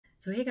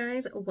So hey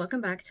guys, welcome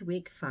back to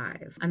week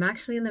 5. I'm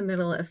actually in the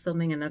middle of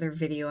filming another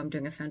video. I'm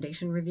doing a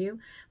foundation review,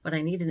 but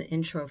I need an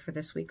intro for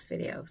this week's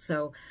video.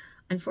 So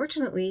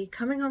unfortunately,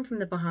 coming home from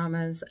the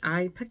Bahamas,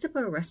 I picked up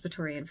a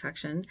respiratory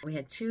infection. We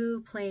had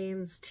 2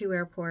 planes, 2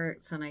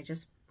 airports, and I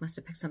just must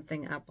have picked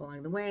something up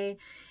along the way.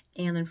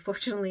 And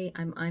unfortunately,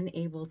 I'm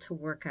unable to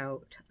work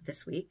out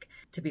this week.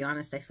 To be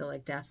honest, I feel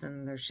like death,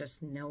 and there's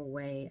just no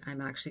way I'm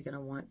actually going to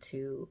want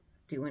to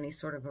do any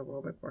sort of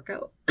aerobic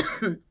workout.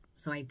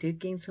 So I did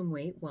gain some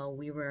weight while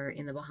we were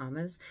in the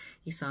Bahamas.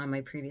 You saw in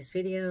my previous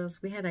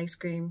videos, we had ice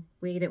cream,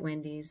 we ate at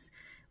Wendy's,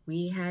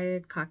 we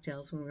had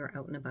cocktails when we were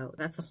out and about.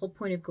 That's the whole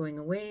point of going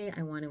away.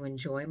 I want to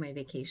enjoy my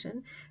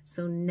vacation.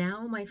 So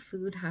now my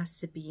food has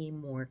to be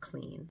more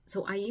clean.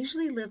 So I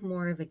usually live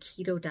more of a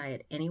keto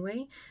diet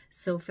anyway.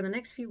 So for the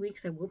next few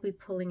weeks, I will be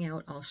pulling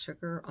out all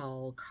sugar,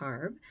 all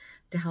carb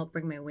to help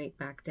bring my weight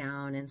back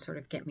down and sort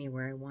of get me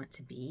where I want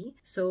to be.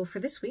 So for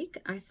this week,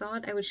 I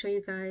thought I would show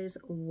you guys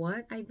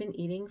what I've been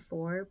eating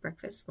for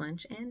breakfast,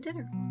 lunch, and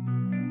dinner.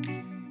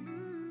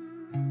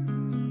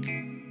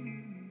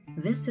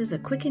 This is a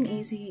quick and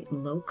easy,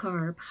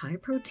 low-carb,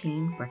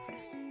 high-protein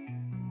breakfast.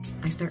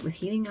 I start with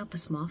heating up a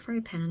small fry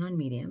pan on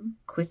medium,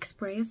 quick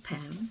spray of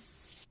Pam,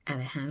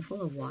 add a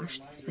handful of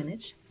washed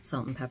spinach,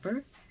 salt and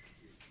pepper,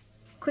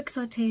 quick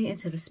saute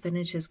until the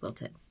spinach is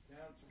wilted,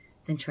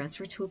 then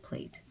transfer to a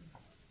plate.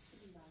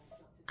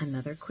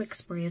 Another quick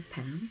spray of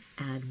Pam,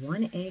 add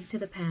 1 egg to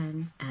the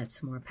pan, add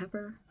some more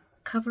pepper,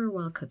 cover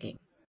while cooking.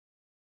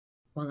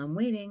 While I'm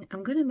waiting,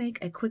 I'm going to make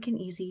a quick and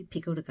easy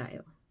pico de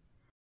gallo.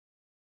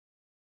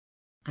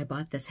 I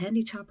bought this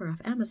handy chopper off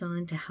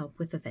Amazon to help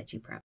with the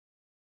veggie prep.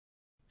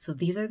 So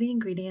these are the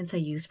ingredients I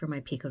used for my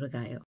pico de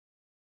gallo.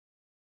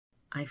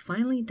 I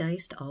finely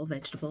diced all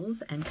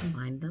vegetables and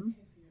combined them.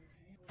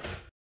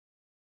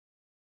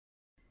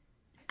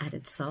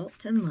 Added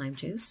salt and lime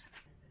juice.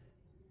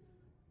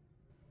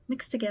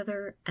 Mix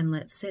together and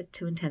let sit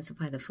to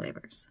intensify the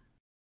flavors.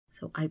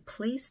 So I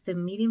placed the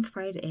medium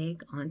fried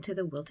egg onto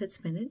the wilted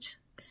spinach,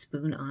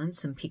 spoon on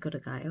some pico de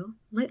gallo,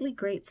 lightly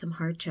grate some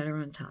hard cheddar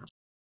on top.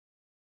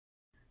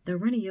 The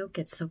runny yolk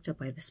gets soaked up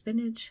by the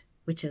spinach,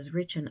 which is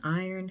rich in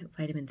iron,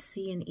 vitamin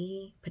C and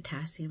E,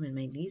 potassium and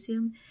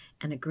magnesium,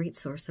 and a great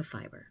source of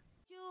fiber.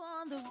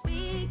 On the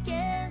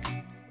weekends,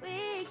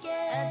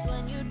 that's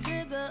when you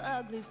trigger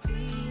ugly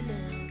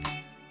feelings.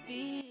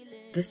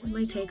 This is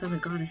my take on the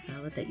goddess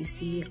salad that you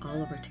see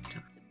all over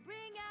TikTok.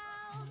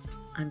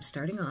 I'm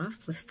starting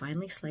off with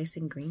finely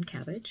slicing green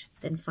cabbage,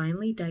 then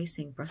finely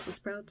dicing Brussels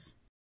sprouts,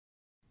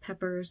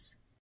 peppers,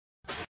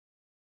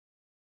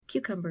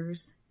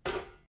 cucumbers,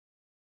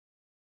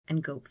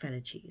 and goat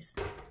feta cheese.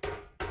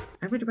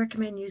 I would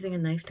recommend using a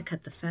knife to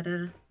cut the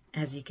feta.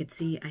 As you could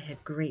see, I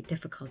had great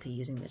difficulty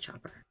using the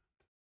chopper.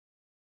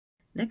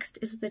 Next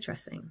is the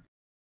dressing.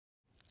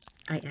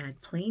 I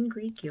add plain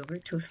Greek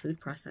yogurt to a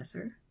food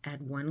processor,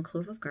 add 1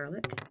 clove of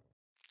garlic,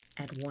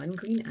 add 1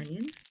 green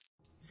onion,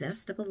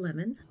 zest of a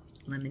lemon,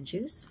 lemon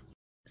juice,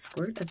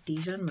 squirt of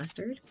Dijon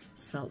mustard,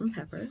 salt and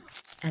pepper,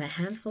 and a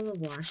handful of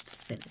washed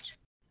spinach.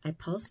 I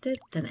pulsed it,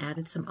 then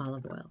added some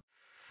olive oil.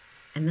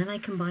 And then I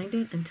combined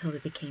it until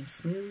it became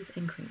smooth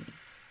and creamy.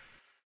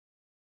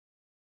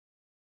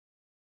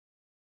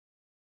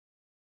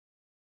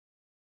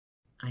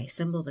 I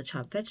assemble the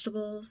chopped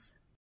vegetables,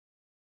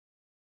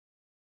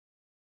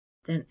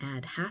 then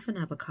add half an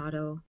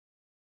avocado,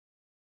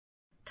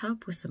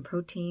 top with some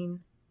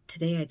protein.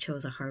 Today I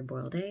chose a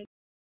hard-boiled egg.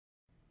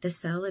 This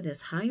salad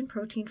is high in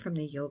protein from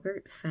the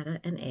yogurt, feta,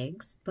 and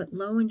eggs, but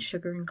low in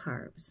sugar and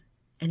carbs,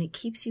 and it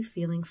keeps you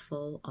feeling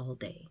full all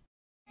day.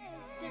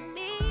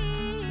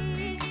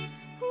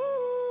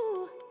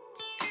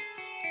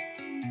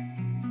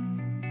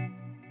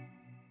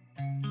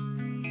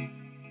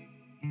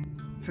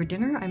 For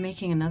dinner, I'm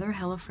making another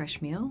HelloFresh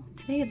meal.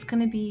 Today it's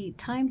going to be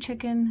thyme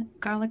chicken,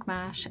 garlic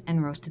mash,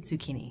 and roasted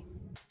zucchini.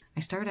 I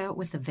start out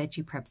with the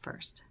veggie prep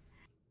first.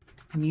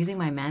 I'm using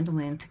my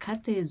mandolin to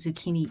cut the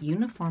zucchini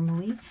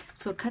uniformly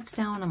so it cuts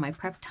down on my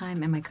prep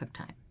time and my cook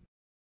time.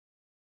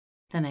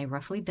 Then I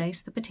roughly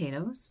dice the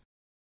potatoes.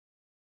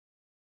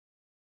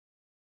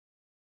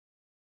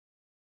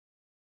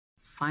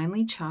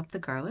 Finely chop the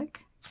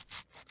garlic.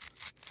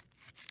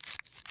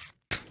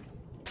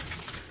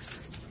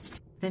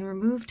 Then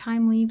remove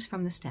thyme leaves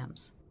from the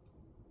stems.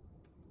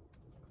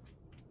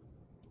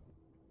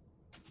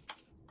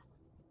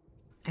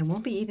 I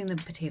won't be eating the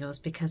potatoes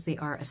because they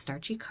are a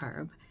starchy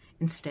carb.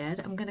 Instead,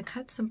 I'm going to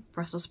cut some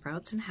Brussels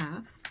sprouts in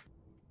half,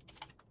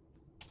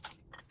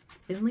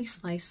 thinly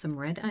slice some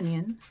red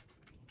onion,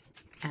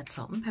 add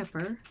salt and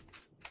pepper,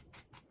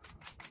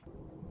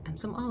 and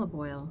some olive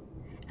oil,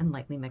 and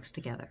lightly mix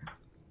together.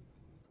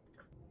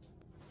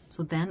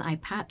 So then I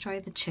pat dry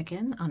the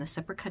chicken on a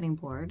separate cutting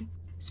board,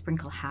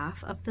 sprinkle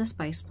half of the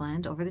spice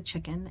blend over the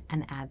chicken,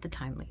 and add the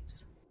thyme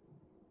leaves.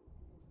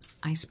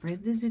 I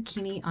spread the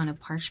zucchini on a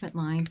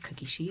parchment-lined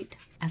cookie sheet,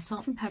 add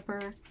salt and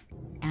pepper,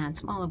 and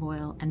some olive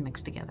oil, and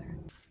mix together.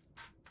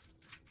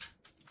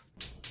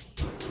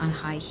 On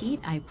high heat,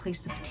 I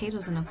place the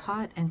potatoes in a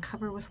pot and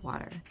cover with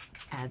water.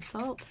 Add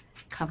salt,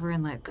 cover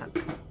and let cook.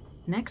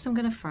 Next, I'm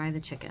going to fry the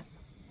chicken.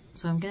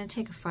 So I'm going to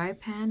take a fry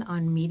pan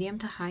on medium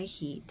to high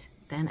heat,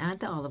 then add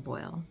the olive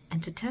oil.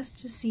 And to test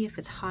to see if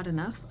it's hot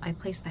enough, I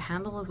place the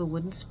handle of a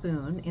wooden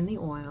spoon in the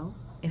oil.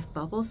 If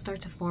bubbles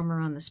start to form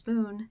around the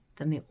spoon,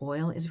 then the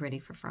oil is ready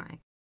for frying.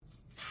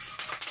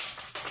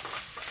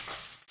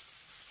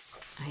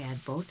 I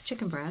add both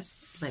chicken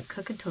breasts, let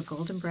cook until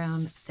golden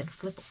brown, then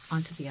flip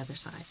onto the other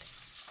side.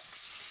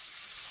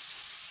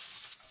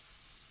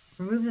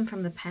 Remove them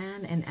from the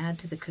pan and add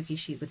to the cookie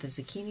sheet with the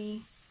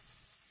zucchini.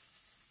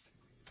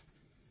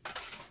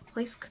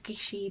 Place cookie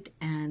sheet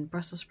and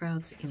Brussels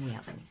sprouts in the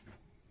oven.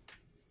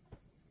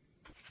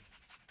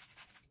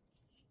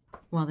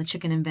 While the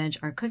chicken and veg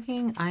are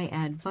cooking, I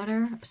add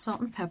butter, salt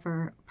and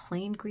pepper,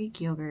 plain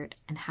Greek yogurt,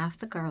 and half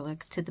the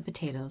garlic to the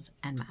potatoes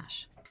and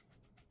mash.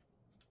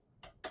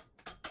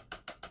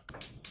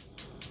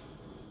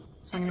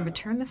 So I'm going to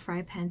return the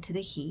fry pan to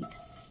the heat,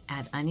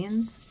 add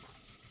onions,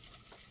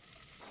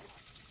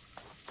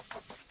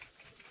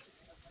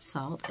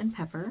 salt and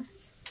pepper.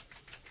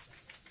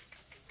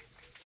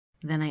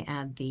 Then I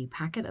add the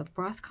packet of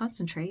broth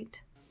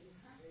concentrate.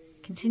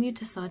 Continue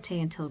to saute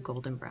until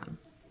golden brown.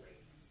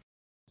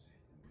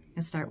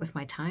 I start with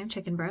my thyme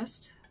chicken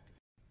breast,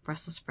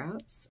 Brussels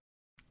sprouts,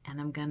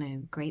 and I'm going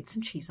to grate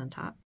some cheese on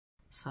top.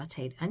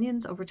 Sauteed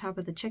onions over top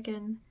of the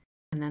chicken,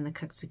 and then the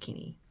cooked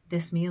zucchini.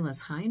 This meal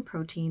is high in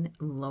protein,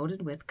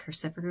 loaded with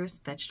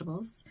cruciferous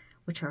vegetables,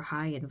 which are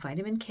high in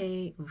vitamin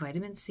K,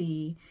 vitamin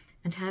C,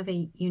 and have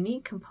a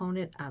unique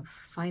component of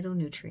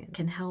phytonutrient,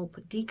 can help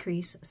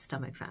decrease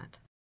stomach fat.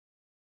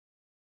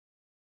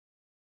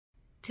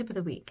 Tip of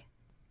the week: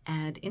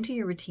 add into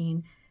your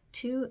routine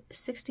 2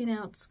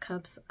 16-ounce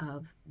cups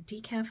of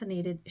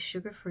decaffeinated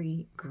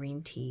sugar-free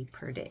green tea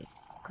per day.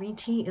 Green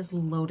tea is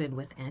loaded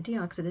with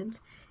antioxidants.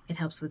 It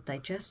helps with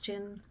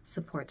digestion,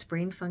 supports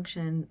brain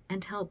function,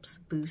 and helps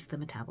boost the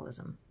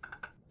metabolism.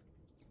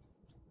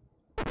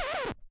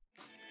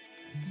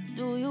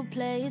 Do you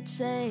play it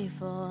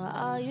safe or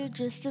are you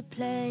just a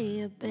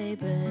player,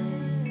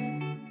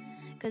 baby?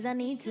 'Cause I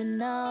need to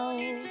know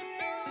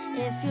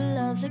if your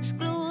love's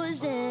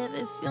exclusive,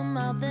 if your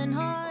mouth and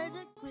heart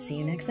agree. See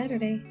you next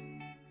Saturday.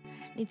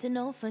 Need to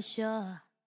know for sure.